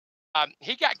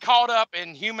He got caught up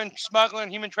in human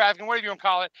smuggling, human trafficking, whatever you want to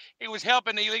call it. He was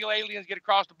helping the illegal aliens get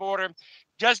across the border.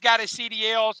 Just got his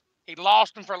CDLs. He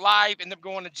lost them for life, ended up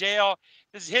going to jail.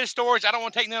 This is his stories. I don't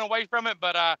want to take nothing away from it,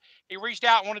 but he reached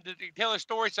out and wanted to tell his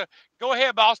story. So go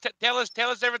ahead, boss. Tell us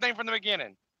everything from the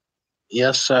beginning.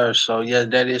 Yes, sir. So, yeah,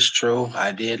 that is true.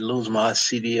 I did lose my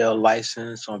CDL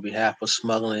license on behalf of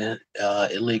smuggling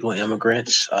illegal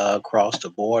immigrants across the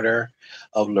border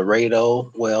of Laredo.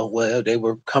 Well, they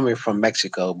were coming from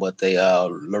Mexico, but they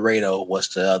Laredo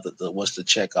was was the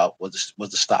checkout was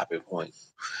the stopping point,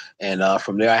 and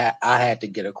from there I had to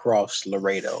get across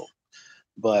Laredo.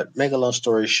 But make a long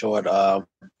story short, I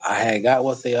had got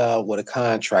with a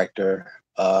contractor.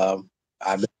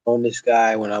 I met on this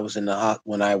guy when I was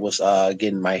when I was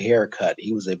getting my hair cut.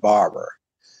 He was a barber,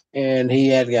 and he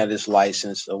had got his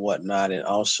license or whatnot. And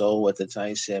also at the time,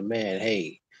 he said, "Man,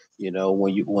 hey,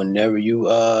 whenever you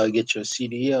get your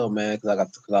CDL, man, because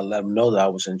I let him know that I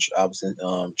was in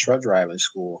truck driving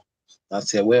school." I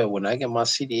said, "Well, when I get my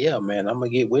CDL, man, I'm gonna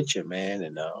get with you, man."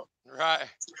 And Right.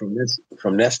 from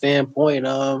that standpoint,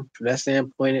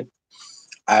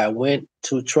 I went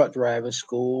to truck driving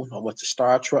school. I went to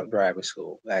Star Truck Driving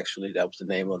School. Actually, that was the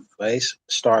name of the place,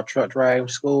 Star Truck Driving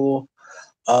School.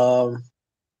 Um,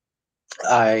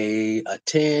 I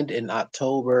attended in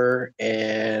October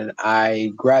and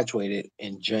I graduated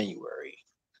in January.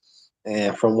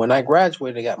 And from when I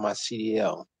graduated, I got my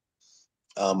CDL.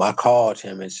 I called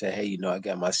him and said, "Hey, I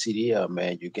got my CDL,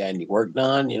 man. You got any work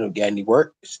done? Got any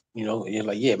work?" He's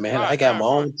like, "Yeah, man. I Right. got Right. my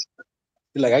Of course. own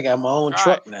like I got my own Right.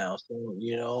 truck now, so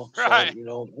Right. hey,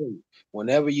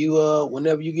 whenever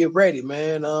you get ready,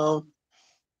 man, come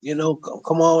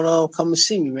on, come and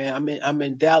see me, man. I'm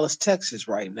in Dallas, Texas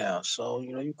right now, so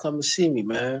you come and see me,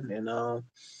 man, and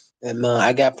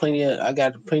I got plenty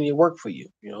of work for you,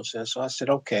 what I'm saying. So I said,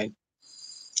 okay.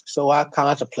 So I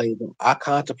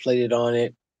contemplated on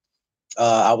it.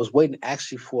 I was waiting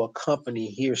actually for a company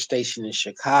here stationed in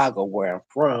Chicago, where I'm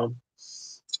from,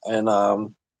 and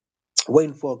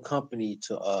waiting for a company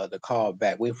to call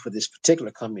back, waiting for this particular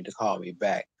company to call me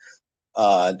back.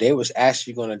 They was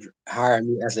actually going to hire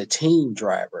me as a team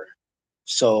driver,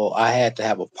 so I had to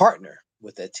have a partner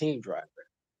with that team driver.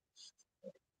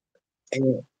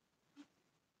 And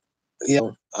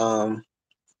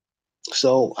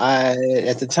so I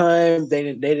at the time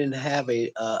they didn't have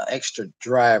a extra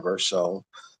driver, so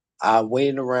I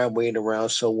waited around.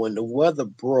 So when the weather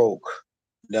broke,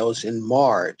 that was in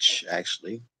March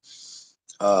actually.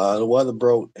 The weather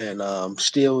broke, and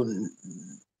still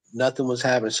nothing was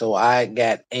happening. So I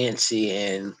got antsy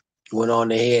and went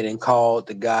on ahead and called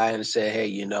the guy and said, "Hey,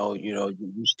 you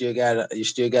still got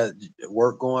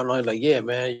work going on." He's like, "Yeah,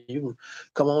 man, you can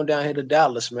come on down here to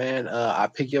Dallas, man. I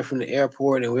pick you up from the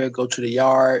airport, and we'll go to the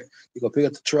yard. You go pick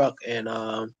up the truck, and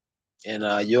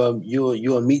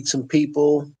you'll meet some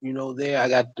people, there. I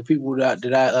got the people that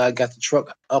I got the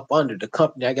truck up under, the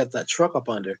company I got that truck up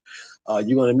under.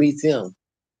 You're gonna meet them."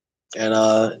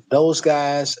 And those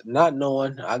guys, not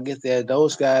knowing, I get there.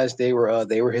 Those guys, they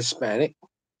were Hispanic,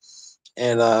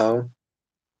 and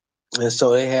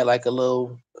so they had like a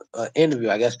little interview.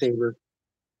 I guess they were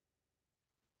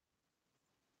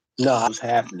no was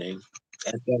happening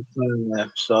at that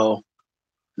time. So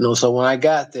so when I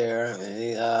got there,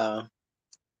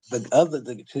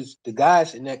 the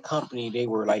guys in that company, they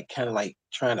were like kind of like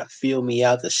trying to feel me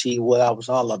out to see what I was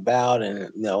all about, and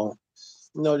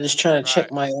just trying to check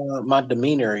Right. my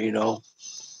demeanor.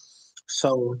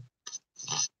 So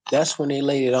that's when they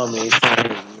laid it on me. They said,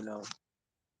 "Hey,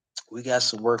 we got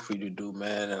some work for you to do,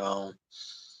 man." And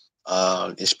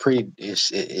it's pretty.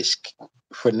 It's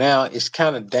for now. It's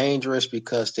kind of dangerous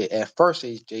because at first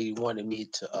they wanted me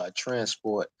to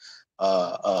transport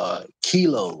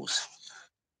kilos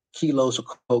of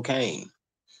cocaine.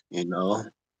 You know,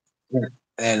 Yeah.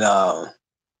 And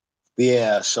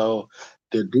yeah. So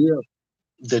the deal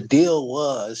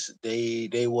was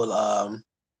they will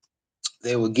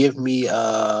give me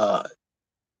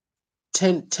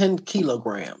 10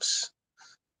 kilograms,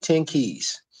 10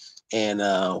 keys. And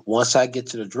once I get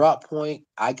to the drop point,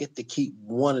 I get to keep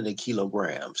one of the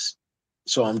kilograms.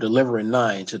 So I'm delivering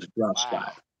 9 to the drop spot.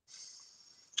 Wow.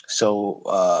 So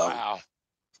Wow.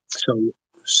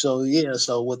 so yeah,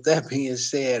 so with that being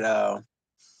said,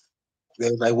 they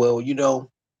was like, well, we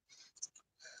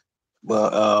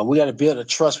got to build a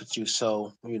trust with you.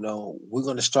 So, we're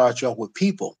going to start you off with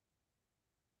people.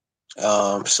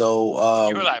 So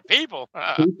You were like people.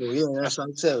 people, yeah, that's what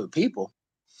I said, people.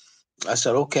 I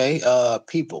said, okay,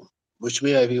 people. Which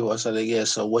we have people. I said, yeah.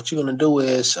 So what you're gonna do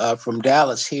is from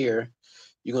Dallas here,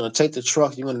 you're gonna take the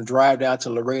truck. You're gonna drive down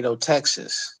to Laredo,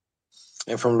 Texas.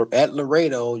 And from at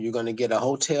Laredo, you're gonna get a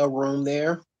hotel room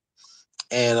there,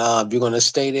 and you're gonna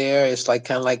stay there. It's like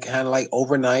kind of like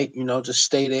overnight, just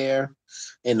stay there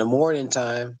in the morning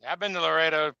time. I've been to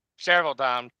Laredo several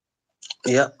times.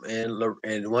 Yep,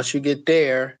 and once you get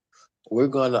there, we're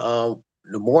gonna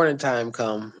the morning time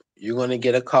come. You're gonna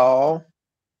get a call,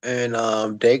 and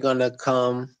they're gonna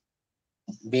come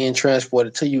being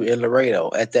transported to you in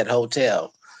Laredo at that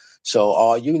hotel. So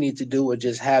all you need to do is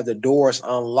just have the doors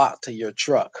unlocked to your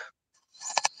truck,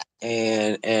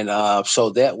 and so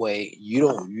that way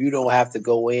you don't have to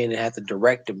go in and have to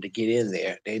direct them to get in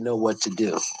there. They know what to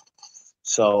do.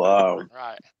 So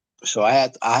Right. so I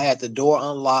had the door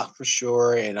unlocked for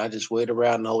sure, and I just waited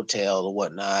around the hotel or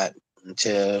whatnot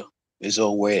until it's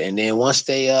over with. And then once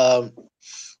they I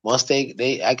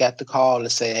got the call to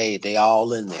say, hey, they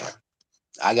all in there.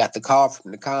 I got the call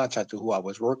from the contractor who I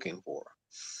was working for.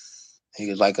 He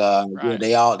was like, yeah, Right.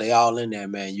 they all in there,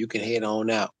 man. You can head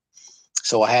on out.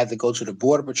 So I had to go to the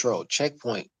border patrol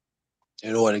checkpoint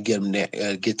in order to get them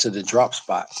there, get to the drop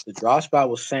spot. The drop spot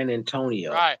was San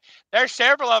Antonio. Right. There's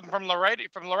several of them from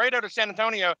Laredo to San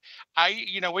Antonio.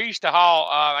 We used to haul.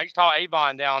 I used to haul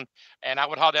Avon down, and I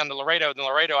would haul down to Laredo. Then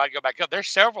Laredo, I'd go back up. There's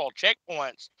several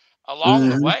checkpoints along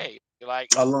the Hmm. way, like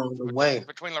Along the way.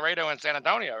 between Laredo and San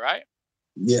Antonio, right?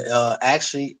 Yeah,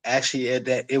 actually,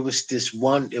 that it was this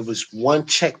one. It was one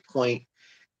checkpoint.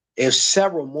 There's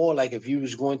several more. Like if you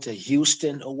was going to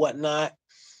Houston or whatnot,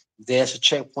 there's a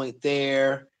checkpoint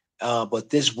there. But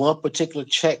this one particular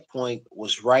checkpoint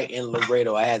was right in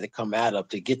Laredo. I had to come out of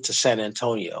to get to San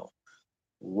Antonio.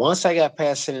 Once I got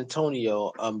past San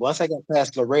Antonio, once I got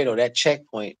past Laredo, that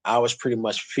checkpoint, I was pretty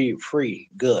much free,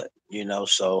 good,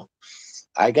 So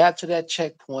I got to that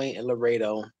checkpoint in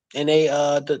Laredo, and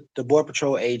the border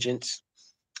patrol agents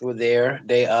were there.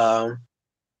 They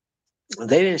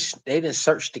didn't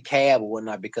search the cab or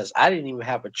whatnot because I didn't even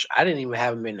have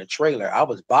them in the trailer. I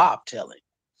was bobtailing,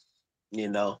 you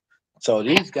know. So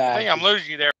these I guys, think I'm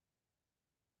losing you there.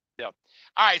 Yeah.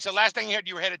 All right. So last thing you heard,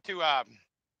 you were headed to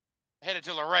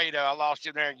Laredo. I lost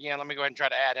you there again. Let me go ahead and try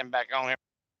to add him back on here.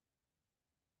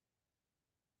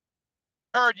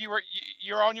 Heard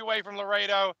you're on your way from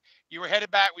Laredo. You were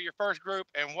headed back with your first group,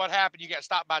 and what happened? You got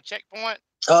stopped by a checkpoint.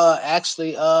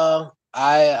 actually,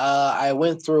 I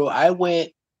went through. I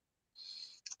went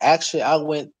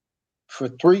for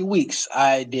 3 weeks.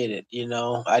 I did it.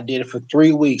 I did it for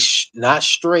 3 weeks, not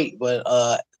straight,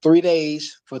 but 3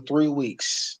 days for 3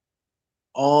 weeks.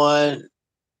 On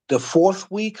the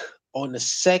fourth week, on the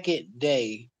second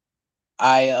day,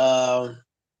 I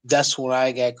that's when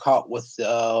I got caught with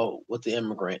the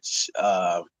immigrants.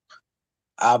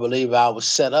 I believe I was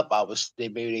set up.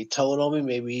 Maybe they told on me.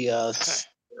 Maybe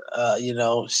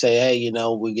say, hey,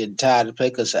 we're getting tired of play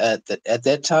because at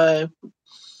that time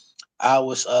I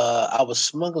was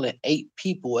smuggling 8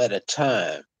 people at a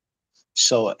time.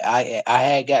 So I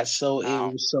had got so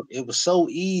Wow. it was so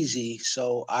easy.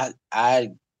 So I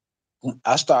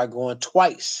started going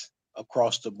twice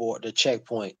across the board, the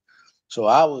checkpoint. So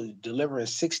I was delivering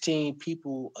 16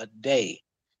 people a day,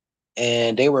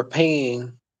 and they were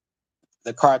paying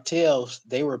the cartels.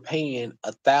 They were paying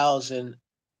 1,000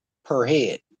 per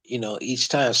head, each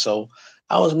time. So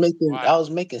I Wow. was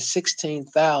making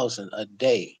 16,000 a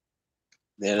day,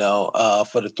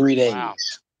 for the three Wow.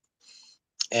 days.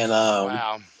 And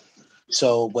Wow.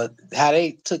 so, but how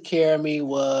they took care of me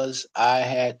was I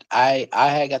had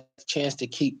got the chance to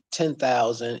keep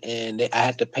 10,000, and I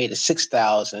had to pay the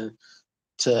 6,000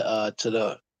 to to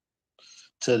the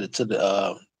to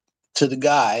the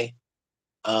guy,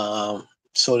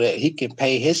 so that he can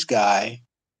pay his guy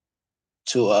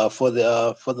to for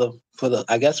the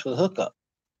I guess for the hookup,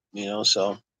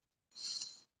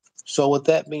 So with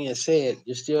that being said,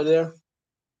 you still there?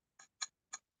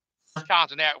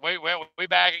 Wisconsin. There. We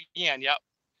back again. Yep.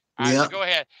 All right. So Yeah. go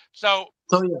ahead. So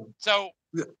So yeah. so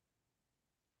Yeah.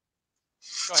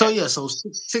 go So ahead. yeah, so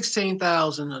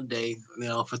 16,000 a day,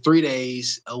 for 3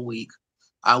 days a week.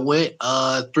 I went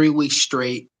 3 weeks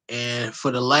straight, and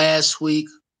for the last week,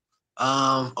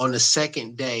 on the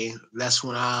second day, that's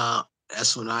when I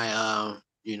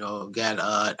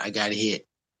got hit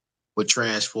with Right.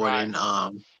 transporting.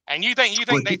 And you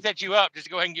think they set you up just to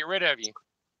go ahead and get rid of you?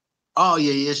 Oh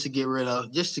yeah, just to get rid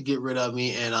of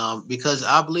me, and because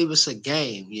I believe it's a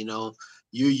game.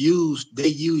 They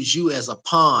use you as a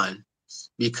pawn, Right.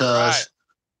 because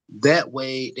that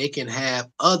way they can have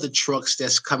other trucks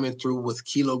that's coming through with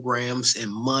kilograms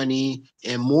and money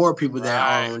and more people that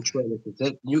are Right. on trailers.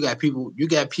 You got people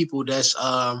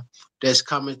that's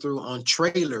coming through on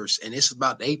trailers, and it's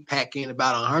about they pack in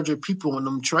about 100 people on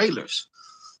them trailers.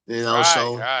 You know, Right,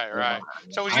 so right, right.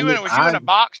 So was I you knew in was you I in a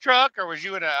box truck or was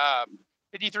you in a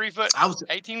 53-foot I was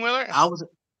 18 wheeler? I was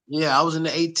yeah, I was in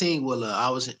the 18 wheeler. I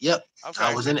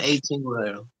Okay. was in the 18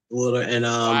 wheeler, and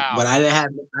but Wow. I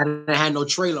didn't have no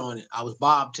trailer on it. I was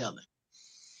bobtailing,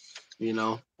 you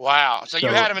know. Wow. So you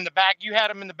So had them in the back. You had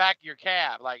them in the back of your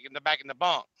cab, like in the back in the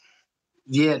bunk.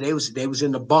 yeah, they was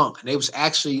in the bunk. They was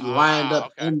actually lined Ah, up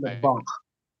okay. in the bunk.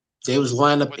 They was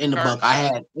lined up With the in the curtain bunk. I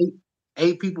shut. had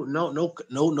eight people.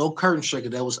 No curtain striker.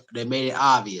 That made it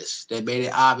obvious. They made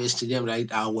it obvious to them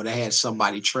that I would have had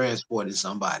somebody transporting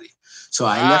somebody. So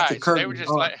I left the Right. So they were curtains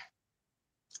just up. like,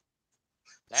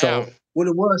 damn. So what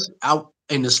it was, I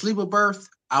in the sleeper berth,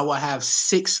 I will have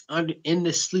six under in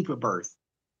the sleeper berth,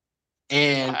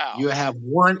 and Wow. you have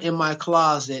one in my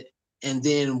closet, and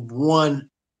then one.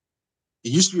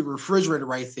 It used to be a refrigerator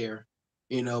right there,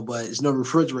 but there's no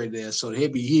refrigerator there, so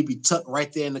he'd be tucked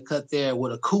right there in the cut there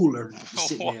with a cooler just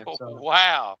sitting there. So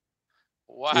Wow.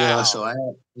 so Wow. I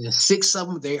had six of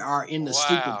them. They are in the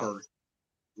sleeper Wow. berth,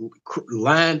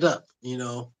 lined up,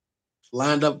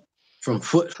 lined up from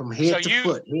So head to you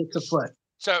foot, head to foot.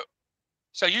 so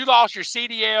so you lost your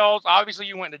CDLs. Obviously,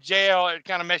 you went to jail. It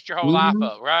kind of messed your whole life Hmm.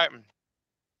 up, right?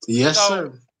 Yes, So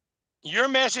sir. your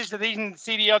message to these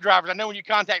CDL drivers. I know when you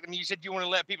contacted me, you said you want to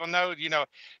let people know,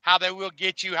 how they will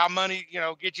get you, how money,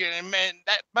 get you. And man,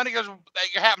 that money goes,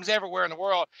 that happens everywhere in the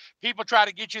world. People try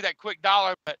to get you that quick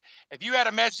dollar. But if you had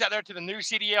a message out there to the new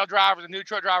CDL drivers, the new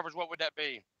truck drivers, what would that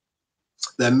be?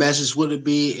 The message would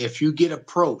be if you get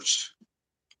approached,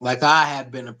 like I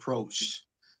have been approached,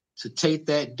 to take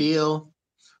that deal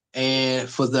and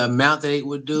for the amount that it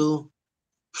would do,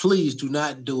 please do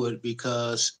not do it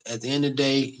because at the end of the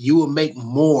day, you will make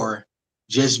more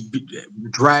just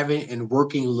driving and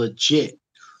working legit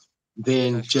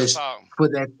than That's real just talk. for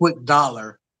that quick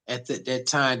dollar at that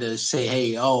time to say,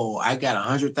 hey, oh, I got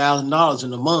 $100,000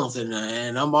 in a month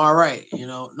and I'm all right.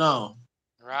 No,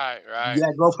 Right, you right,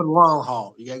 gotta go for the long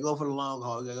haul. You gotta go for the long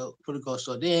haul. You gotta go for the goal.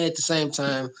 So then at the same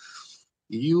time,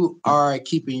 you are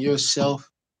keeping yourself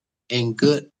in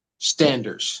good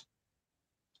standards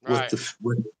with right.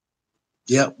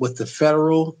 with the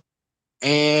federal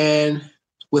and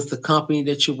with the company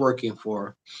that you're working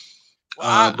for. Well,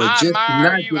 I, But I just admire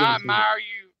not you. get I into it. admire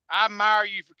you. I admire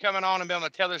you for coming on and being able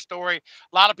to tell this story.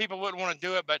 A lot of people wouldn't want to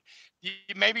do it, but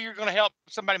maybe you're going to help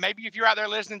somebody. Maybe if you're out there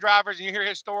listening, drivers, and you hear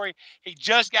his story, he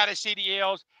just got his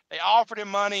CDLs. They offered him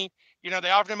money. They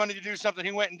offered him money to do something.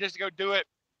 He went and just to go do it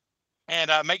and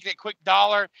making it quick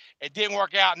dollar. It didn't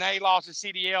work out. Now he lost his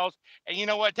CDLs. And you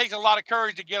know what? It takes a lot of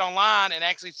courage to get online and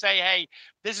actually say, hey,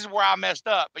 this is where I messed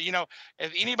up. But,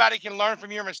 if anybody can learn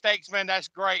from your mistakes, man, that's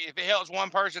great. If it helps one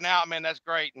person out, man, that's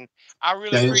great. And I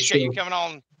really That is appreciate you true. coming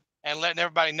on and letting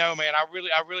everybody know, man. I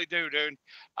really do, dude.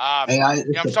 Hey,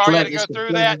 it's I'm a sorry you had pleasure. to go It's a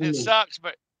through pleasure that. to It me. sucks,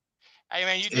 but hey,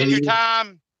 man, you It did your is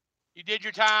time. You did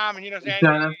your time, and it's you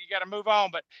got to move on.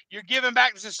 But you're giving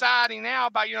back to society now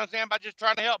by by just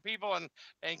trying to help people and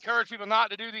encourage people not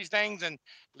to do these things and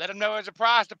let them know there's a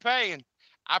price to pay. And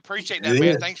I appreciate that, it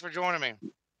man. is. Thanks for joining me.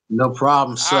 No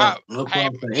problem, All right, sir. No hey,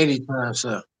 problem for any time,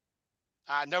 sir.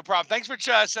 no problem. Thanks for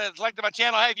selecting my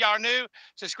channel. Hey, if y'all are new,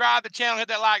 subscribe to the channel, hit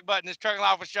that like button. It's Trucking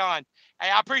Life with Shawn. Hey,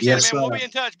 I appreciate it, Yes, man. sir. We'll be in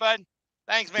touch, bud.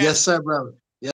 Thanks, man. Yes, sir, brother.